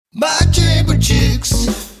My chamber chicks.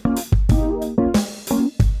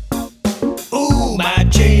 Ooh, my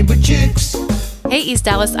chamber chicks. Hey, East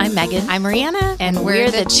Dallas, I'm Megan. I'm Mariana. And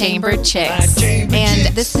we're the Chamber Chicks.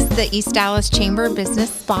 And this is the East Dallas Chamber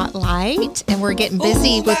Business Spotlight. And we're getting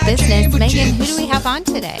busy with business. Megan, who do we have on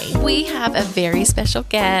today? We have a very special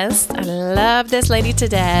guest. I love this lady to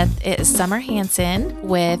death. It is Summer Hanson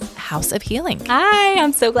with House of Healing. Hi,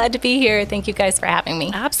 I'm so glad to be here. Thank you guys for having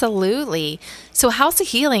me. Absolutely. So House of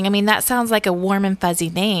Healing, I mean, that sounds like a warm and fuzzy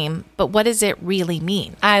name, but what does it really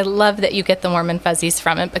mean? I love that you get the warm and fuzzies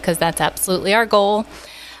from it because that's absolutely our goal.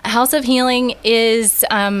 House of Healing is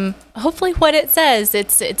hopefully what it says.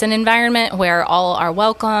 It's an environment where all are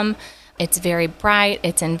welcome. It's very bright.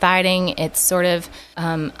 It's inviting. It's sort of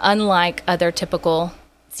unlike other typical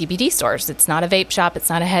CBD stores. It's not a vape shop. It's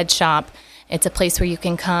not a head shop. It's a place where you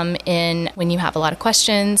can come in when you have a lot of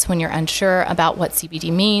questions, when you're unsure about what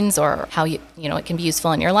CBD means or how it can be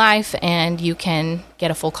useful in your life, and you can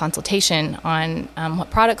get a full consultation on what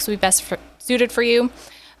products would be best suited for you.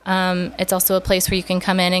 It's also a place where you can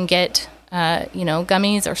come in and get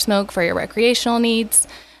gummies or smoke for your recreational needs.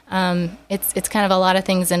 It's kind of a lot of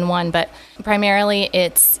things in one, but primarily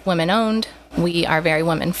it's women-owned. We are very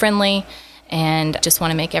women-friendly and just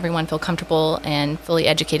want to make everyone feel comfortable and fully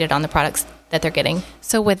educated on the products that they're getting.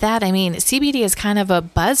 So with that, I mean, CBD is kind of a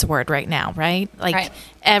buzzword right now, right? Like right.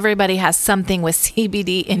 Everybody has something with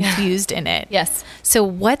CBD infused in it. Yes. So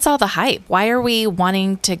what's all the hype? Why are we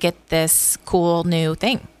wanting to get this cool new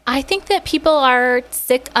thing? I think that people are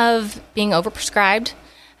sick of being overprescribed.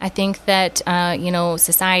 I think that,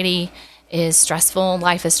 society is stressful.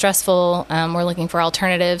 Life is stressful. We're looking for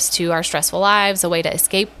alternatives to our stressful lives, a way to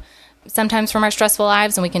escape sometimes from our stressful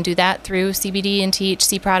lives, and we can do that through CBD and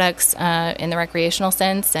THC products in the recreational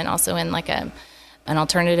sense, and also in like an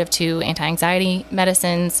alternative to anti-anxiety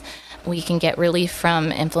medicines. We can get relief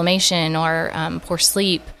from inflammation or poor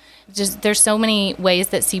sleep. There's so many ways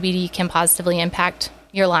that CBD can positively impact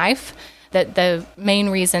your life. That the main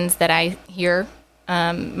reasons that I hear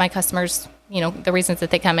my customers, the reasons that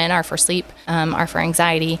they come in are for sleep, are for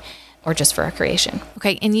anxiety, or just for recreation.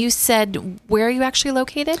 Okay, and you said, where are you actually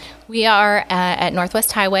located? We are at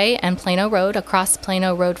Northwest Highway and Plano Road, across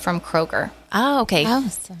Plano Road from Kroger. Oh, okay. Oh,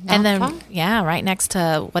 so and then, far. yeah, right next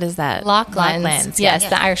to, what is that? Locklands. Yes,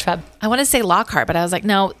 the Irish pub. I want to say Lockhart, but I was like,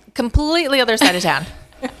 no, completely other side of town.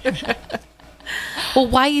 Well,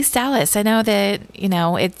 why East Dallas? I know that,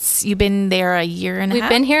 you've been there a year and a half. We've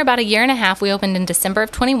been here about a year and a half. We opened in December of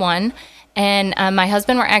 21. And my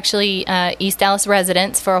husband were actually East Dallas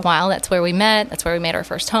residents for a while. That's where we met. That's where we made our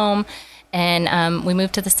first home. And we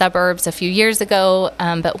moved to the suburbs a few years ago.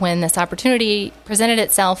 But when this opportunity presented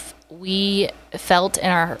itself, we felt in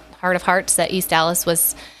our heart of hearts that East Dallas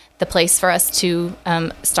was the place for us to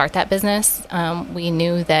start that business. We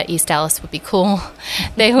knew that East Dallas would be cool.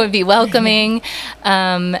 They would be welcoming,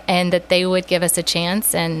 and that they would give us a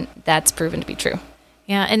chance. And that's proven to be true.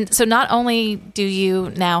 Yeah, and so not only do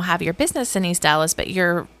you now have your business in East Dallas, but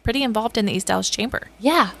you're pretty involved in the East Dallas Chamber.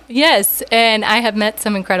 Yeah, yes, and I have met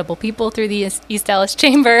some incredible people through the East Dallas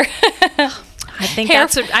Chamber. I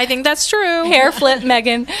think that's true. Hair flip,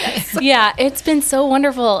 Megan. Yes. Yeah, it's been so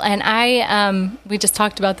wonderful, and we just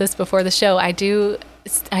talked about this before the show. I feel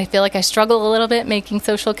like I struggle a little bit making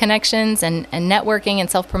social connections and networking and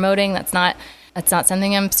self-promoting. That's not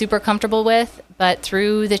something I'm super comfortable with, but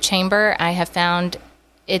through the Chamber, I have found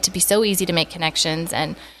it to be so easy to make connections,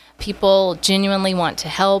 and people genuinely want to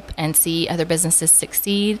help and see other businesses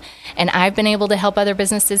succeed. And I've been able to help other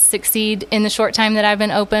businesses succeed in the short time that I've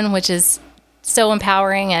been open, which is so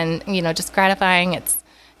empowering and, just gratifying.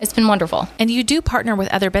 It's been wonderful. And you do partner with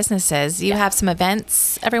other businesses. You have some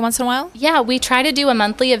events every once in a while? Yeah, we try to do a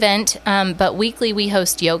monthly event, but weekly we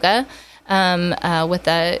host yoga. With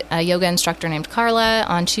a yoga instructor named Carla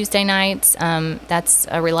on Tuesday nights. That's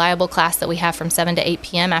a reliable class that we have from 7 to 8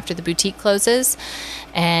 p.m. after the boutique closes.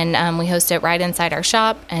 And we host it right inside our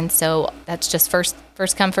shop. And so that's just first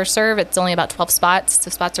come, first serve. It's only about 12 spots, so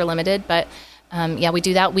spots are limited. But we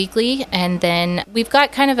do that weekly. And then we've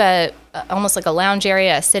got kind of almost like a lounge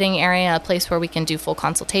area, a sitting area, a place where we can do full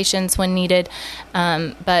consultations when needed.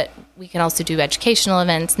 But we can also do educational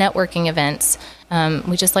events, networking events.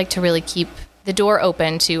 We just like to really keep the door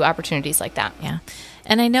open to opportunities like that. Yeah.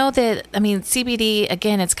 And I know that, CBD,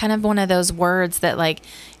 again, it's kind of one of those words that, like,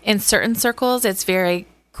 in certain circles, it's very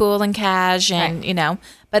cool and cash and, right.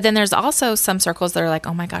 But then there's also some circles that are like,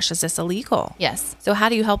 oh my gosh, is this illegal? Yes. So how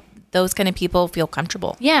do you help those kind of people feel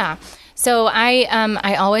comfortable? Yeah. So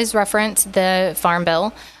I always reference the Farm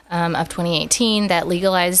Bill of 2018 that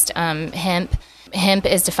legalized hemp Hemp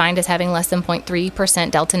is defined as having less than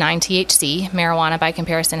 0.3% Delta-9 THC. Marijuana, by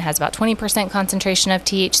comparison, has about 20% concentration of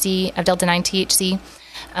THC, of Delta-9 THC.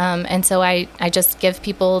 And so I just give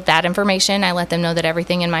people that information. I let them know that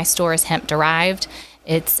everything in my store is hemp-derived.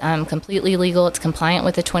 It's completely legal. It's compliant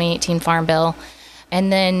with the 2018 Farm Bill.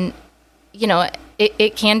 And then,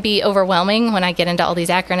 it can be overwhelming when I get into all these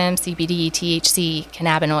acronyms: CBD, THC,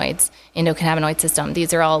 cannabinoids, endocannabinoid system.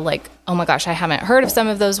 These are all like, oh my gosh, I haven't heard of some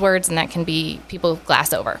of those words, and that can be people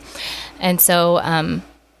glass over. And so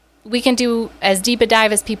we can do as deep a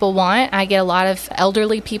dive as people want. I get a lot of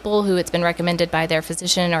elderly people who it's been recommended by their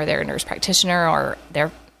physician or their nurse practitioner or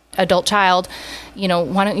their adult child,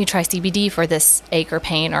 why don't you try CBD for this ache or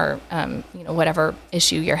pain or, whatever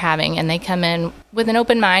issue you're having. And they come in with an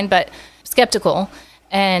open mind, but skeptical.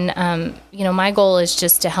 And, my goal is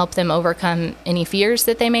just to help them overcome any fears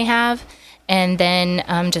that they may have. And then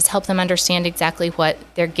just help them understand exactly what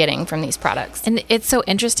they're getting from these products. And it's so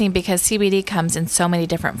interesting because CBD comes in so many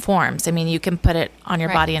different forms. I mean, you can put it on your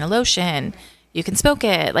body in a lotion. You can smoke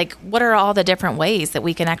it. Like, what are all the different ways that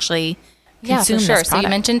we can actually consume for sure. this So you product?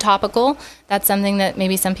 mentioned topical. That's something that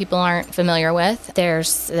maybe some people aren't familiar with.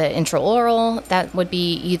 There's the intraoral. That would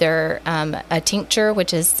be either a tincture,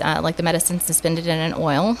 which is like the medicine suspended in an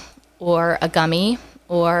oil, or a gummy,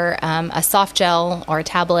 or a soft gel or a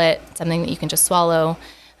tablet, something that you can just swallow.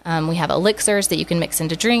 We have elixirs that you can mix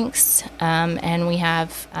into drinks, and we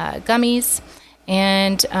have gummies,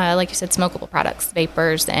 and like you said, smokable products,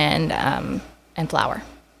 vapors, and flour.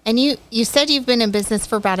 And you said you've been in business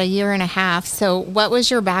for about a year and a half. So what was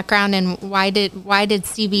your background, and why did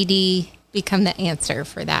CBD become the answer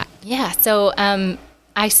for that? Yeah, so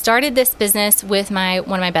I started this business with one of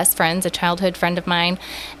my best friends, a childhood friend of mine,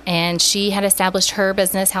 and she had established her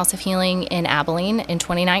business, House of Healing, in Abilene in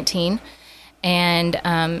 2019. And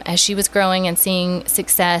as she was growing and seeing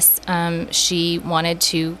success, she wanted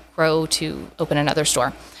to grow to open another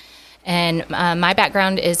store. And my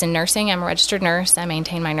background is in nursing. I'm a registered nurse. I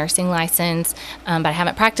maintain my nursing license, but I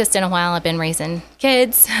haven't practiced in a while. I've been raising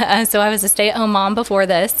kids. So I was a stay-at-home mom before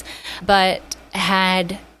this, but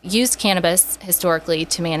had used cannabis historically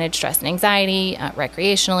to manage stress and anxiety,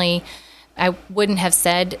 recreationally. I wouldn't have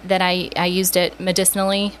said that I used it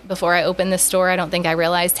medicinally before I opened this store. I don't think I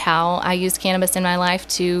realized how I used cannabis in my life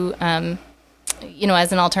to,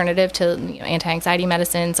 as an alternative to anti-anxiety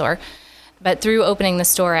medicines But through opening the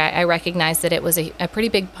store, I recognized that it was a pretty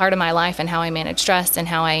big part of my life and how I manage stress and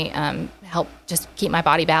how I help just keep my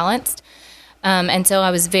body balanced. And so I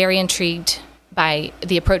was very intrigued by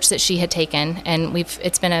the approach that she had taken. And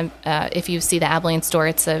it's been if you see the Abilene store,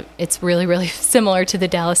 it's really, really similar to the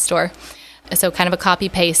Dallas store. So kind of a copy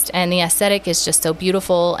paste. And the aesthetic is just so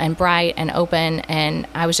beautiful and bright and open. And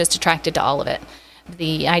I was just attracted to all of it.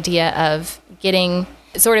 The idea of trying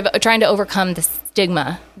to overcome the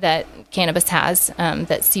stigma that cannabis has, that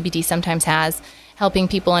CBD sometimes has, helping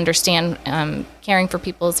people understand, caring for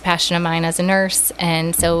people is a passion of mine as a nurse.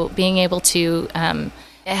 And so being able to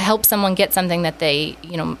help someone get something that they,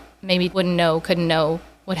 maybe couldn't know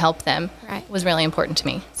would help them was really important to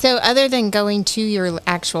me. So other than going to your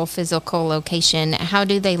actual physical location, how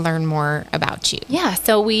do they learn more about you? Yeah,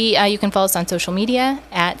 so you can follow us on social media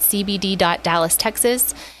at cbd.dallas,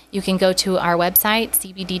 Texas. You can go to our website,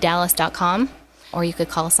 cbddallas.com, or you could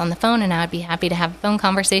call us on the phone, and I would be happy to have a phone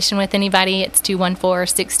conversation with anybody. It's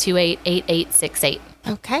 214-628-8868.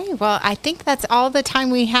 Okay, well, I think that's all the time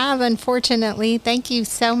we have, unfortunately. Thank you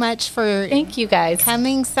so much for Thank you, guys.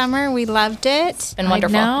 coming, Summer. We loved it. It's been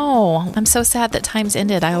wonderful. No, I'm so sad that time's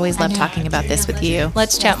ended. I always love talking about this with you.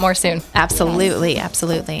 Let's chat more soon. Absolutely,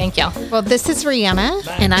 absolutely. Thank y'all. Well, this is Rihanna,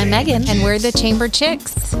 And I'm Megan. and we're the Chamber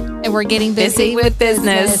Chicks, and we're getting Busy with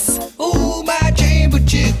business. Ooh, my chamber